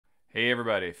Hey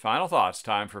everybody, final thoughts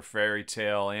time for Fairy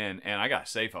Tale Inn. And I gotta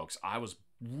say, folks, I was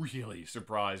really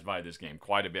surprised by this game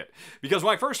quite a bit. Because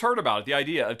when I first heard about it, the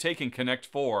idea of taking Connect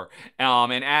 4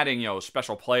 and adding,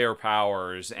 special player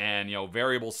powers and,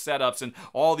 variable setups and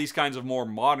all these kinds of more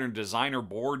modern designer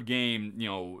board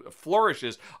game,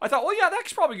 flourishes, I thought, well, yeah,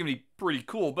 that's probably gonna be pretty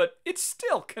cool, but it's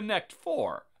still Connect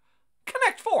 4.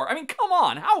 Connect 4. I mean, come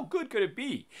on, how good could it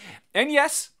be? And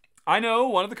yes, I know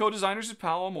one of the co-designers is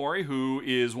Paolo Mori, who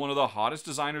is one of the hottest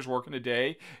designers working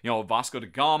today. Vasco da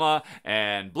Gama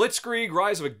and Blitzkrieg,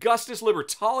 Rise of Augustus,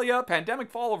 Libertalia,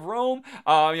 Pandemic Fall of Rome.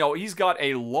 He's got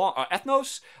a long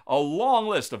Ethnos, a long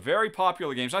list of very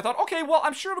popular games. I thought, okay, well,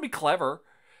 I'm sure it'll be clever,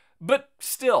 but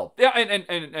still, yeah.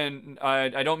 And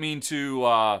I don't mean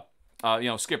to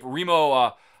skip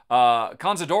Remo.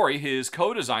 Kanzadori, his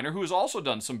co-designer, who has also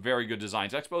done some very good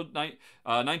designs. Expo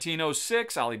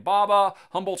 1906, Alibaba,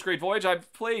 Humboldt's Great Voyage.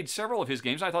 I've played several of his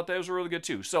games. I thought those were really good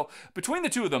too. So between the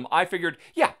two of them, I figured,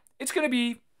 yeah, it's going to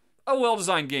be a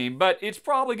well-designed game, but it's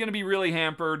probably going to be really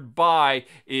hampered by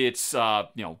its,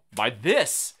 by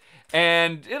this.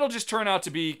 And it'll just turn out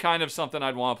to be kind of something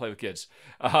I'd want to play with kids,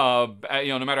 no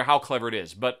matter how clever it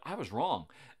is. But I was wrong.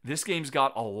 This game's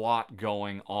got a lot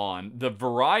going on. The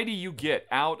variety you get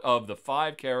out of the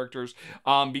 5 characters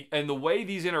and the way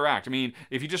these interact. I mean,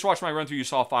 if you just watched my run through, you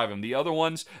saw 5 of them. The other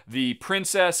ones, the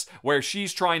princess, where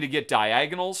she's trying to get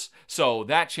diagonals. So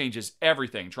that changes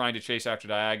everything, trying to chase after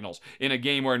diagonals in a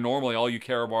game where normally all you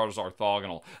care about is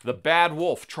orthogonal. The bad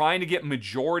wolf, trying to get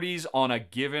majorities on a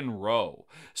given row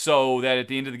so that at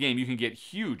the end of the game you can get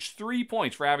huge 3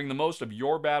 points for having the most of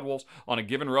your bad wolves on a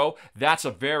given row. That's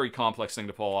a very complex thing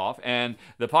to pull off. And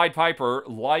the Pied Piper,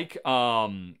 like Jack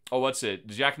and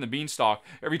the Beanstalk,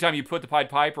 every time you put the Pied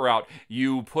Piper out,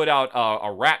 you put out a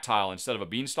rat tile instead of a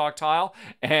beanstalk tile,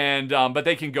 and but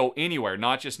they can go anywhere,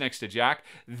 not just next to Jack.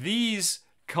 These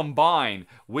combine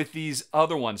with these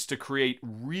other ones to create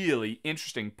really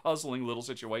interesting, puzzling little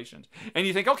situations. And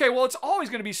you think, okay, well, it's always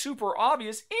going to be super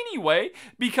obvious anyway,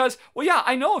 because, well, yeah,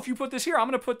 I know if you put this here, I'm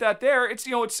going to put that there. It's a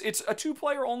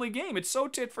 2-player only game. It's so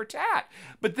tit for tat.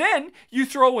 But then you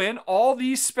throw in all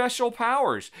these special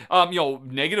powers,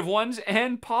 negative ones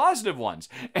and positive ones.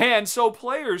 And so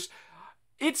players,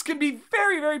 it's going to be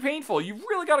very, very painful. You've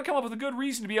really got to come up with a good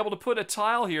reason to be able to put a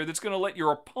tile here that's going to let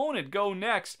your opponent go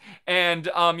next and,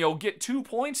 get 2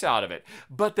 points out of it.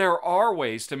 But there are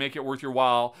ways to make it worth your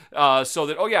while so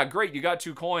that, oh yeah, great, you got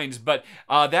 2 coins, but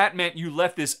that meant you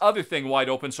left this other thing wide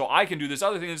open so I can do this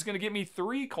other thing that's going to get me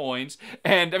 3 coins.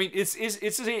 And, I mean, it's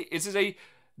a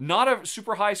not a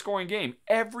super high scoring game.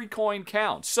 Every coin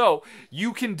counts. So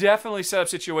you can definitely set up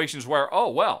situations where, oh,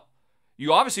 well,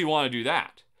 you obviously want to do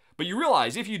that. But you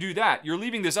realize if you do that, you're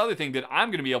leaving this other thing that I'm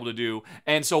going to be able to do.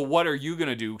 And so what are you going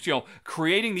to do?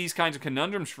 Creating these kinds of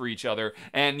conundrums for each other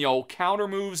and, counter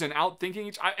moves and outthinking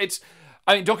each.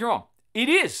 Don't get me wrong. It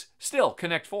is still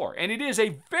Connect 4, and it is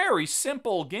a very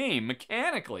simple game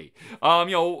mechanically.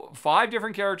 5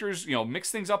 different characters, mix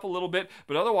things up a little bit,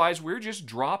 but otherwise we're just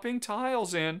dropping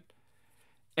tiles in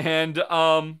and,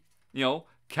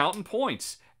 counting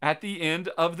points at the end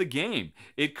of the game.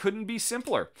 It couldn't be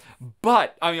simpler.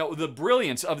 But, the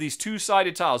brilliance of these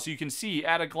 2-sided tiles, so you can see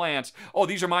at a glance, oh,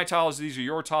 these are my tiles, these are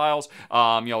your tiles,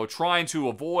 trying to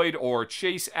avoid or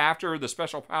chase after the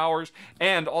special powers,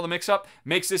 and all the mix-up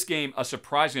makes this game a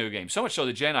surprisingly good game. So much so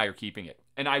that Jen and I are keeping it.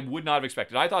 And I would not have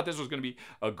expected. I thought this was going to be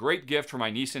a great gift for my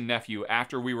niece and nephew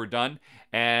after we were done.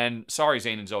 And sorry,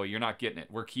 Zane and Zoe, you're not getting it.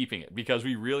 We're keeping it because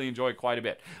we really enjoy it quite a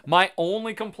bit. My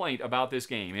only complaint about this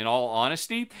game, in all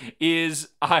honesty, is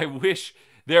I wish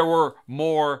there were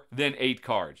more than 8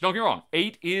 cards. Don't get me wrong,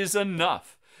 8 is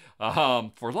enough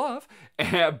for love,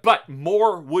 but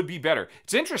more would be better.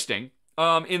 It's interesting.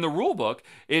 In the rule book,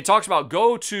 it talks about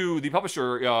go to the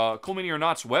publisher, Cool Mini or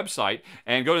Not's website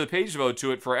and go to the page devoted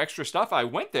to it for extra stuff. I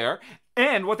went there,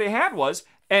 and what they had was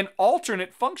an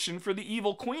alternate function for the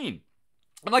Evil Queen.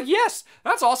 I'm like, yes,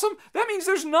 that's awesome. That means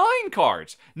there's 9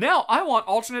 cards. Now I want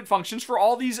alternate functions for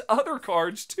all these other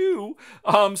cards too,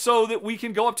 so that we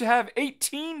can go up to have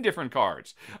 18 different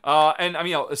cards.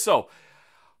 So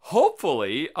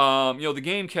hopefully, the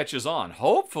game catches on.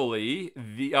 Hopefully,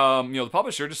 the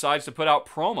publisher decides to put out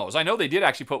promos. I know they did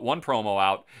actually put one promo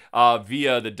out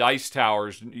via the Dice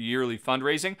Tower's yearly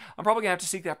fundraising. I'm probably gonna have to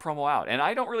seek that promo out. And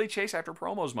I don't really chase after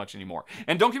promos much anymore.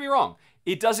 And don't get me wrong,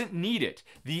 it doesn't need it.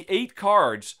 The 8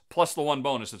 cards plus the 1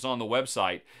 bonus that's on the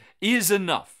website is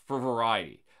enough for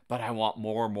variety. But I want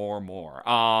more,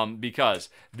 because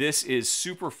this is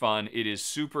super fun. It is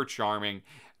super charming.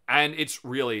 And it's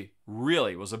really,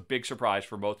 really was a big surprise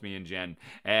for both me and Jen.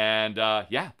 And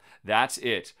yeah, that's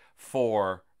it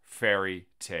for Fairy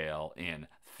Tale Inn.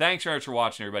 Thanks very much for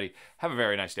watching, everybody. Have a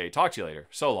very nice day. Talk to you later.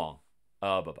 So long.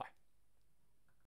 Bye-bye.